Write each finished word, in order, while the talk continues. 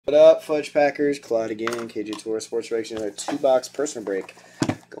What up, Fudge Packers? Claude again, KJ Tour Sports Reaction. Another 2-box personal break.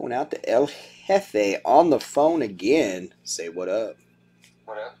 Going out to El Jefe on the phone again. Say what up.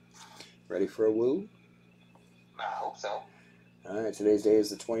 What up? Ready for a woo? I hope so. Alright, today's day is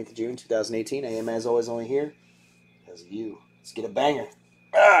the 20th of June, 2018. I am, as always, only here because of you. Let's get a banger.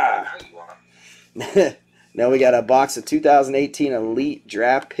 Ah! Now we got a box of 2018 Elite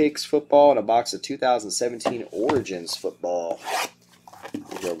Draft Picks football and a box of 2017 Origins football. Here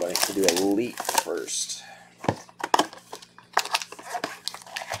we go, buddy. We'll do Elite first.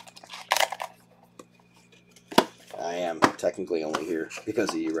 I am technically only here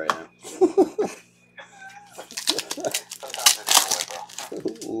because of you right now.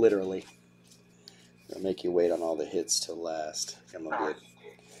 Literally. I'll make you wait on all the hits till last. I'm a good.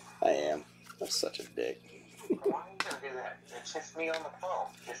 I am. I'm such a dick. Why are you gonna do that? It's just me on the phone.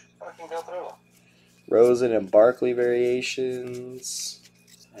 Just fucking go through them. Rosen and Barkley variations.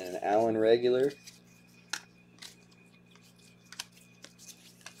 And an Allen regular.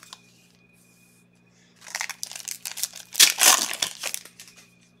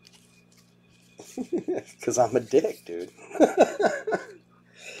 Because I'm a dick, dude.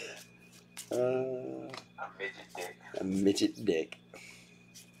 A midget dick. A midget dick.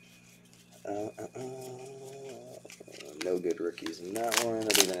 No good rookies in that one,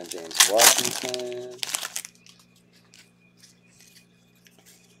 other than a James Washington.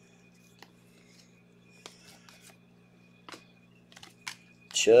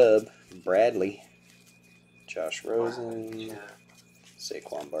 Chubb, Bradley, Josh Rosen,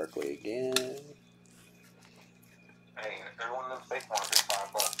 Saquon Barkley again. Hey, everyone knows Saquon is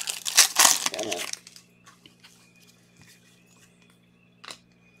 $5. Yeah, man.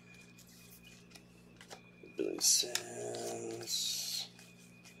 Billy Sims,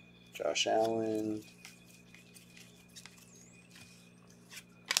 Josh Allen.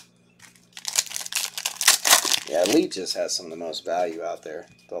 Yeah, Elite just has some of the most value out there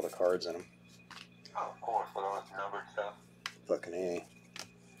with all the cards in them. Oh, of course, with all this numbered stuff. Fucking A.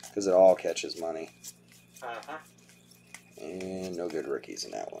 Because it all catches money. Uh-huh. And no good rookies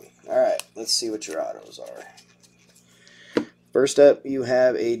in that one. Alright, let's see what your autos are. First up, you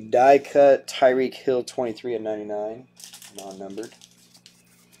have a die cut Tyreek Hill 23 of 99, non-numbered.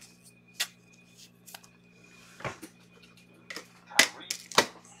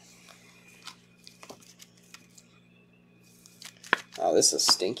 Oh, this is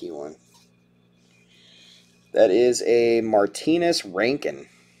a stinky one. That is a Martinez Rankin.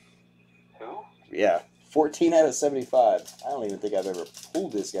 Who? Yeah, 14 out of 75. I don't even think I've ever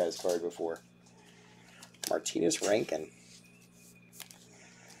pulled this guy's card before. Martinez Rankin.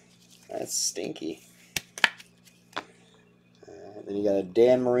 That's stinky. Then you got a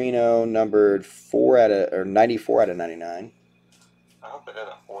Dan Marino numbered 94 out of 99. I hope it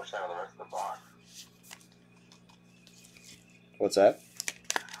doesn't force out of the rest of the box. What's that?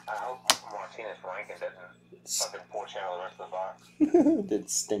 I hope Martinez Rankin doesn't fucking force out of the rest of the box. Did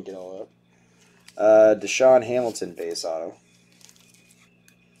stink it all up. Deshaun Hamilton base auto.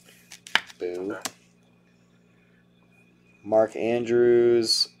 Boo. Okay. Mark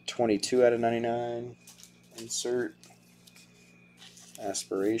Andrews 22 out of 99. Insert.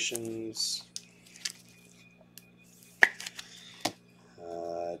 Aspirations.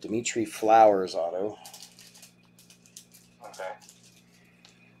 Dimitri Flowers auto. Okay.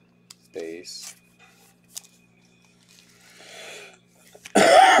 Base.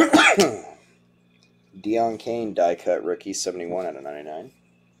 Deion Kane die cut rookie 71 out of 99.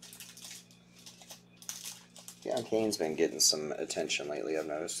 Deion Kane's been getting some attention lately, I've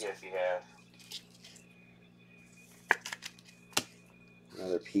noticed. Yes, he has.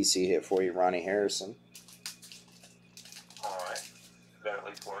 Another PC hit for you, Ronnie Harrison. Alright. That at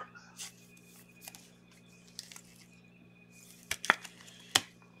least works.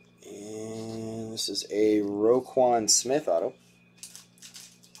 And this is a Roquan Smith auto.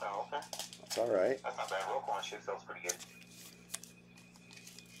 Oh, okay. That's alright. That's not bad. Roquan shit sells pretty good.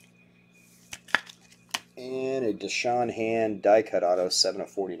 And a Deshaun Hand die cut auto 7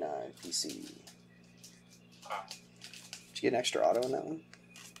 of 49 PC. Huh. Did you get an extra auto in that one?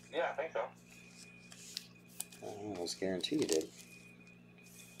 Yeah, I think so. I almost guarantee you did.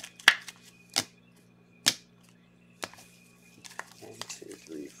 One, 2,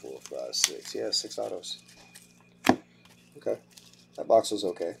 3, 4, 5, 6. Yeah, 6 autos. Okay. That box was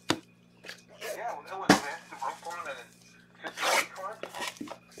okay. Yeah, well, that was bad. The Roquan and the cards.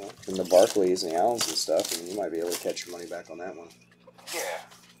 Well, and the Barclays and the Allens and stuff, and you might be able to catch your money back on that one. Yeah.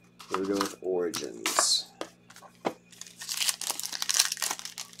 Here we go with Origins.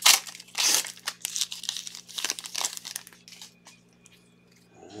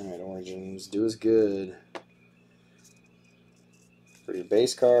 Origins, do us good. For your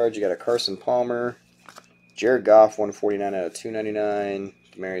base cards, you got a Carson Palmer, Jared Goff, 149 out of 299,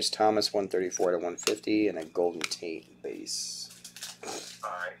 Demaryius Thomas, 134 out of 150, and a Golden Tate base.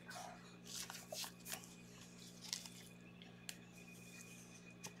 All right.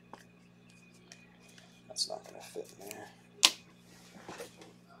 That's not going to fit in there.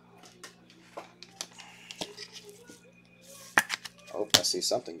 Oh, I see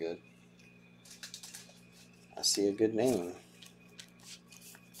something good. I see a good name.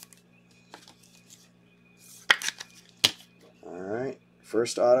 Alright.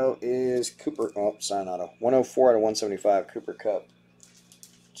 First auto is Cooper. Oh, sign auto. 104 out of 175. Cooper Kupp.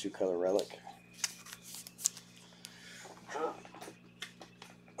 2-color relic.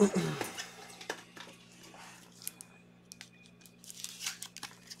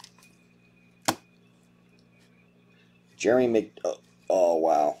 Jeremy Mc. Oh,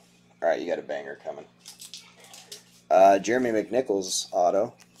 wow. Alright, you got a banger coming. Jeremy McNichols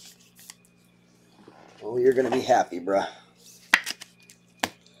auto. Oh, you're going to be happy, bruh.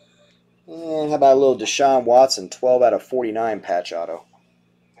 And how about a little Deshaun Watson, 12 out of 49 patch auto.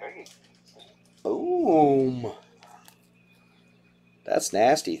 Boom. That's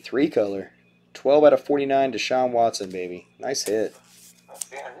nasty. 3-color. 12 out of 49 Deshaun Watson, baby. Nice hit.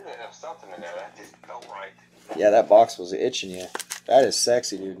 See, I knew there was something in there. That just felt right. Yeah, that box was itching you. That is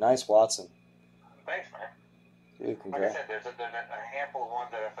sexy, dude. Nice Watson. Thanks, man. Dude, Like I congrats. said, there's a handful of ones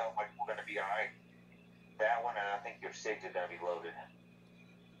that I felt like were going to be all right. That one, and I think your SIGs are going to be loaded.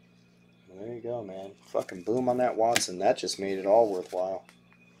 There you go, man. Fucking boom on that Watson. That just made it all worthwhile.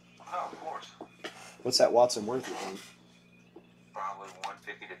 Oh, of course. What's that Watson worth, you think? Probably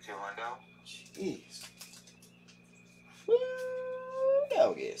 150 to 200. Jeez. Woo,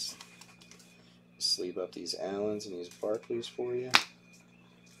 doggies. Sleeve up these Allens and these Barclays for you.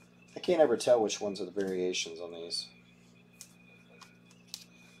 I can't ever tell which ones are the variations on these.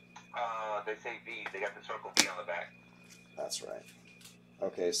 They say V. They got the circle V on the back. That's right.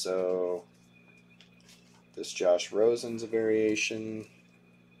 Okay, so this Josh Rosen's a variation.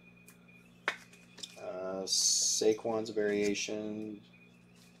 Saquon's a variation.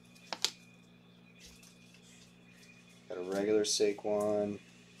 Got a regular Saquon.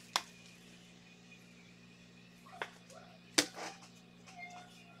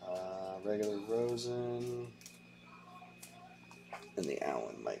 Regular Rosen. And the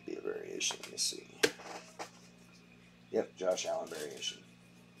Allen might be a variation. Let me see. Yep, Josh Allen variation.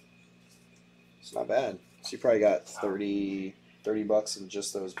 It's not bad. So you probably got 30 bucks in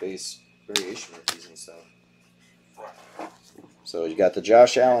just those base variation rookies and stuff. So you got the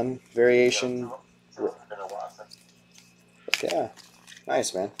Josh Allen variation. Yeah.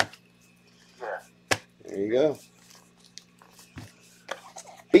 Nice, man. Yeah. There you go.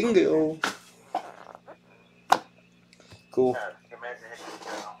 Bingo. Cool. Can you imagine if you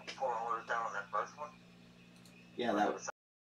 $4 down on that first one? Yeah, that was